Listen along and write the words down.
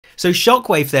So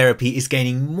shockwave therapy is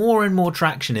gaining more and more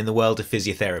traction in the world of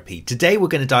physiotherapy. Today we're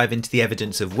going to dive into the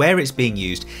evidence of where it's being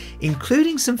used,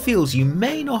 including some fields you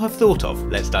may not have thought of.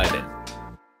 Let's dive in.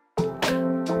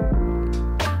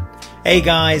 Hey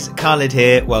guys, Khalid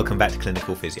here, welcome back to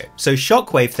Clinical Physio. So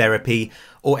shockwave therapy,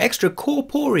 or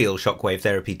extracorporeal shockwave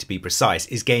therapy to be precise,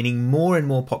 is gaining more and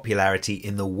more popularity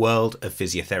in the world of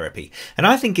physiotherapy. And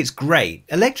I think it's great.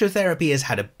 Electrotherapy has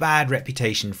had a bad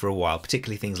reputation for a while,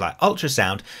 particularly things like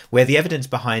ultrasound, where the evidence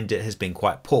behind it has been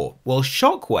quite poor. Well,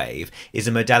 shockwave is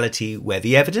a modality where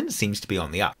the evidence seems to be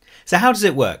on the up. So how does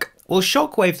it work? Well,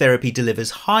 shockwave therapy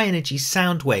delivers high-energy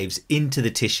sound waves into the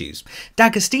tissues.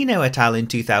 D'Agostino et al. In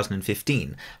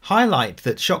 2015 highlight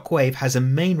that shockwave has a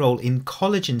main role in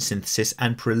collagen synthesis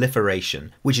and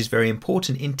proliferation, which is very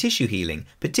important in tissue healing,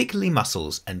 particularly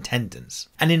muscles and tendons.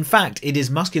 And in fact, it is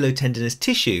musculotendinous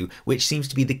tissue which seems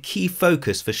to be the key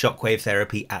focus for shockwave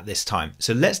therapy at this time.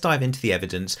 So let's dive into the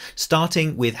evidence,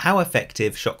 starting with how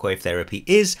effective shockwave therapy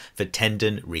is for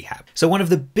tendon rehab. So one of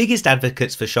the biggest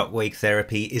advocates for shockwave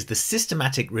therapy is the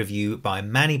systematic review by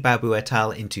Mani Babu et al.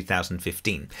 In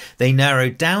 2015. They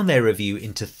narrowed down their review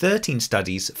into 13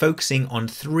 studies focusing on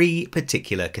 3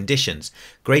 particular conditions: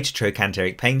 greater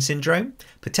trochanteric pain syndrome,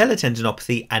 patellar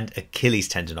tendinopathy, and Achilles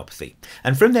tendinopathy.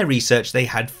 And from their research, they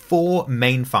had 4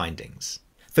 main findings.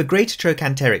 For greater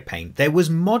trochanteric pain, there was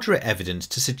moderate evidence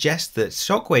to suggest that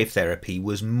shockwave therapy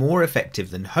was more effective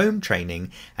than home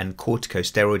training and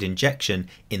corticosteroid injection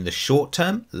in the short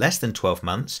term, less than 12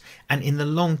 months, and in the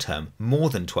long term, more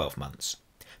than 12 months.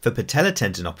 For patellar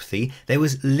tendinopathy, there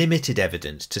was limited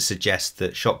evidence to suggest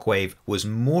that shockwave was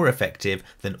more effective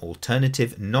than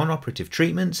alternative non-operative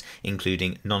treatments,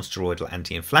 including non-steroidal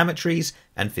anti-inflammatories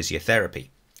and physiotherapy.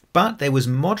 But there was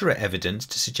moderate evidence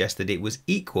to suggest that it was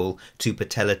equal to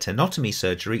patellar tenotomy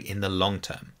surgery in the long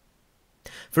term.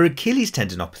 For Achilles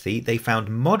tendinopathy, they found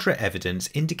moderate evidence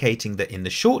indicating that in the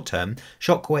short term,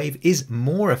 shockwave is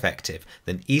more effective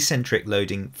than eccentric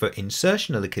loading for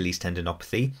insertional Achilles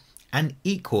tendinopathy and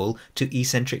equal to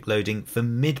eccentric loading for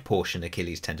mid-portion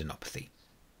Achilles tendinopathy.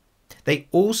 They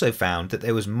also found that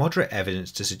there was moderate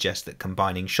evidence to suggest that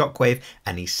combining shockwave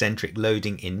and eccentric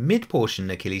loading in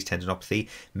mid-portion Achilles tendinopathy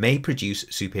may produce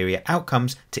superior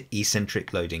outcomes to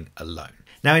eccentric loading alone.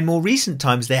 Now, in more recent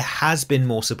times, there has been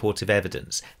more supportive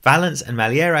evidence. Valance and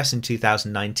Malieras in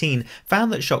 2019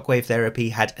 found that shockwave therapy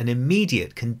had an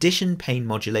immediate condition pain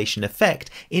modulation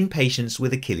effect in patients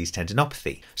with Achilles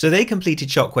tendinopathy. So they completed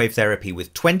shockwave therapy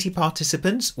with 20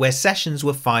 participants where sessions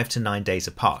were 5 to 9 days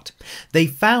apart. They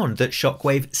found that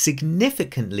shockwave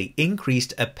significantly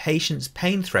increased a patient's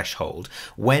pain threshold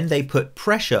when they put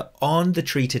pressure on the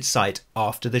treated site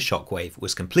after the shockwave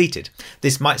was completed.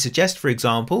 This might suggest, for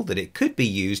example, that it could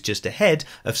be used just ahead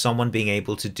of someone being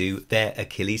able to do their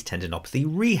Achilles tendinopathy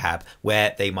rehab,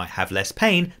 where they might have less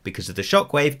pain because of the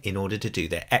shockwave in order to do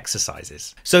their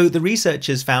exercises. So the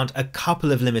researchers found a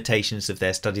couple of limitations of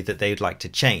their study that they would like to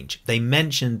change. They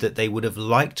mentioned that they would have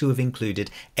liked to have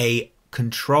included a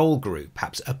control group,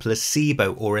 perhaps a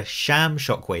placebo or a sham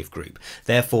shockwave group.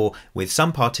 Therefore, with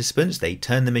some participants, they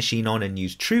turn the machine on and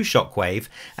use true shockwave,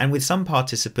 and with some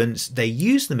participants, they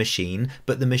use the machine,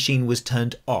 but the machine was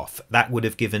turned off. That would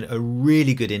have given a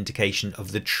really good indication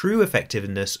of the true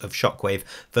effectiveness of shockwave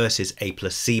versus a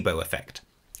placebo effect.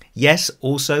 Yes,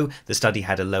 also, the study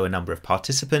had a lower number of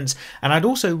participants, and I'd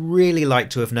also really like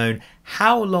to have known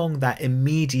how long that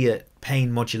immediate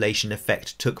pain modulation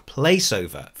effect took place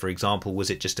over. For example, was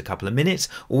it just a couple of minutes,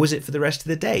 or was it for the rest of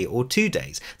the day or 2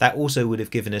 days? That also would have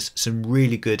given us some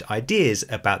really good ideas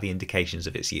about the indications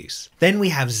of its use. Then we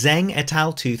have Zheng et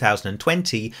al.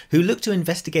 2020, who looked to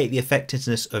investigate the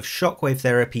effectiveness of shockwave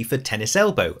therapy for tennis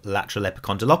elbow, lateral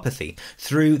epicondylopathy,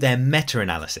 through their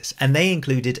meta-analysis, and they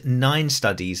included 9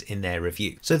 studies in their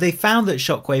review. So they found that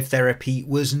shockwave therapy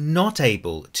was not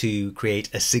able to create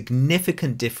a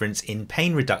significant difference in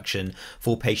pain reduction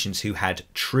for patients who had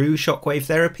true shockwave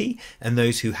therapy and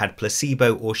those who had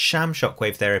placebo or sham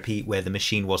shockwave therapy where the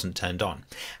machine wasn't turned on.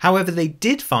 However, they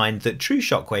did find that true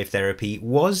shockwave therapy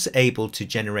was able to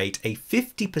generate a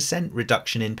 50%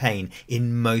 reduction in pain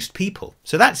in most people.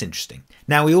 So that's interesting.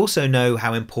 Now, we also know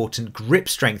how important grip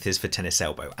strength is for tennis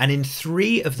elbow, and in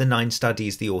 3 of the 9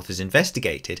 studies the authors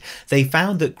investigated, they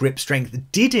found that grip strength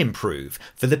did improve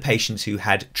for the patients who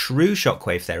had true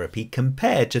shockwave therapy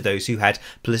compared to those who had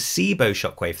placebo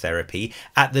shockwave therapy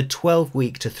at the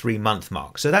 12-week to 3-month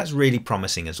mark. So that's really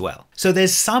promising as well. So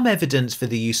there's some evidence for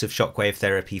the use of shockwave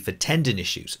therapy for tendon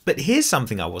issues, but here's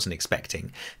something I wasn't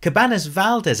expecting. Cabanas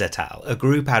Valdez et al., a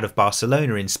group out of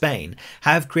Barcelona in Spain,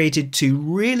 have created 2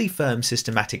 really firm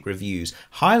systematic reviews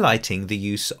highlighting the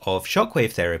use of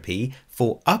shockwave therapy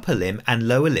for upper limb and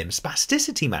lower limb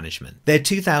spasticity management. Their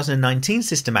 2019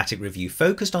 systematic review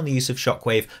focused on the use of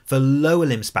Shockwave for lower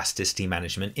limb spasticity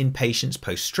management in patients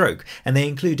post-stroke, and they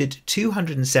included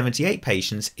 278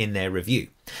 patients in their review.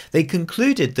 They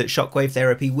concluded that Shockwave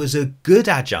therapy was a good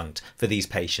adjunct for these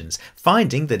patients,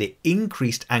 finding that it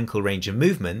increased ankle range of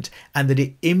movement and that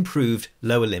it improved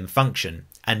lower limb function,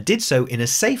 and did so in a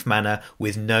safe manner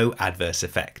with no adverse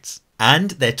effects.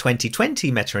 And their 2020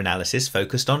 meta-analysis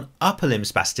focused on upper limb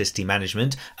spasticity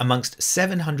management amongst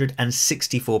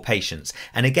 764 patients.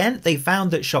 And again, they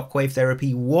found that Shockwave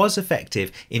therapy was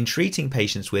effective in treating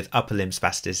patients with upper limb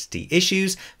spasticity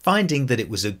issues, finding that it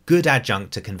was a good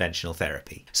adjunct to conventional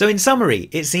therapy. So in summary,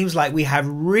 it seems like we have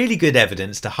really good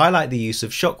evidence to highlight the use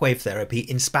of Shockwave therapy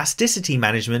in spasticity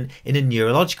management in a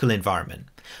neurological environment.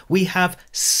 We have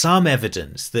some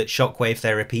evidence that Shockwave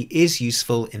therapy is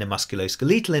useful in a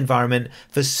musculoskeletal environment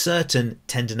for certain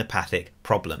tendinopathic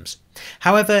problems.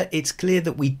 However, it's clear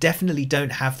that we definitely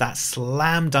don't have that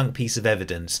slam dunk piece of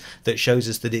evidence that shows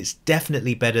us that it's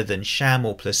definitely better than sham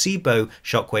or placebo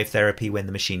Shockwave therapy when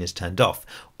the machine is turned off,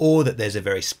 or that there's a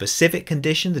very specific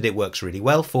condition that it works really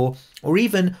well for, or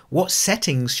even what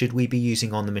settings should we be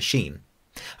using on the machine.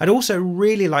 I'd also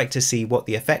really like to see what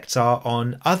the effects are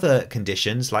on other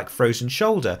conditions like frozen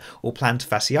shoulder or plantar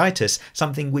fasciitis,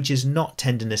 something which is not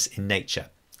tendinous in nature.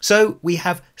 So we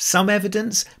have some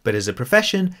evidence, but as a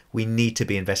profession, we need to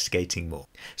be investigating more.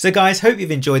 So guys, hope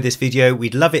you've enjoyed this video.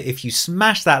 We'd love it if you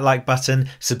smash that like button,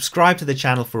 subscribe to the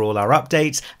channel for all our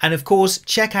updates, and of course,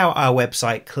 check out our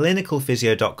website,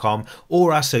 clinicalphysio.com,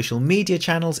 or our social media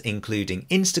channels, including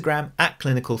Instagram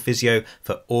 @clinicalphysio,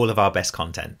 for all of our best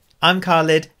content. I'm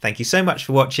Khalid. Thank you so much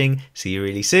for watching. See you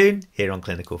really soon here on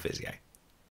Clinical Physio.